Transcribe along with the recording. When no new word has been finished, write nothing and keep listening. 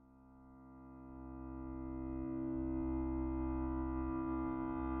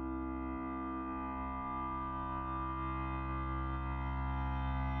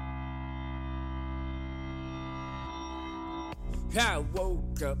I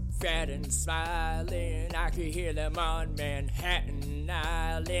woke up fat and smiling. I could hear them on Manhattan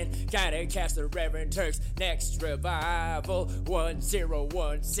Island. Gotta catch the Reverend Turk's next revival.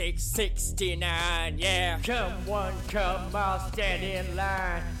 101669. Yeah, come one, come all, stand in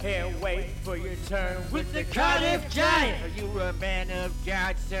line and wait for your turn with the Cardiff Giant. Are you a man of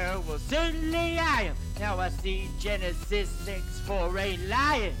God, sir? Well, certainly I am. Now I see Genesis 6 for a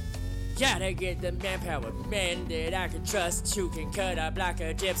lion. Gotta get the manpower mended. I can trust you can cut a block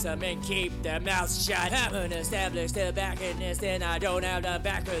of gypsum and keep the mouth shut. I'm an established tobacconist and I don't have the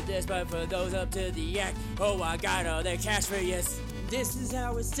back for this, but for those up to the act, oh, I got all the cash for yes. This is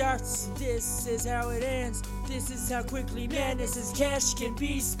how it starts, this is how it ends. This is how quickly madness's cash can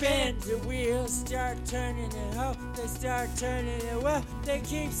be spent. The wheels start turning and oh, they start turning and well, they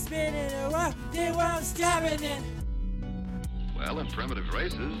keep spinning and well, they won't stop and then. Well, in primitive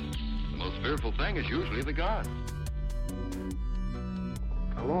races, the most fearful thing is usually the gods.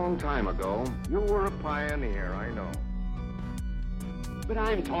 A long time ago, you were a pioneer, I know. But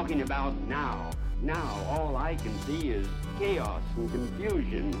I'm talking about now. Now, all I can see is chaos and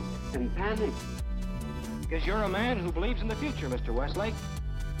confusion and panic. Because you're a man who believes in the future, Mr. Westlake.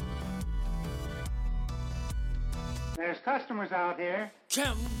 There's customers out here.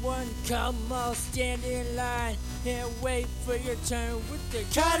 Come one, come all, stand in line and wait for your turn with the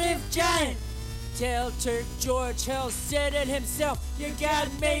Cardiff Giant. Tell Turk George Hell said it himself. Your God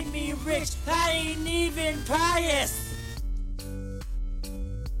made me rich. I ain't even pious.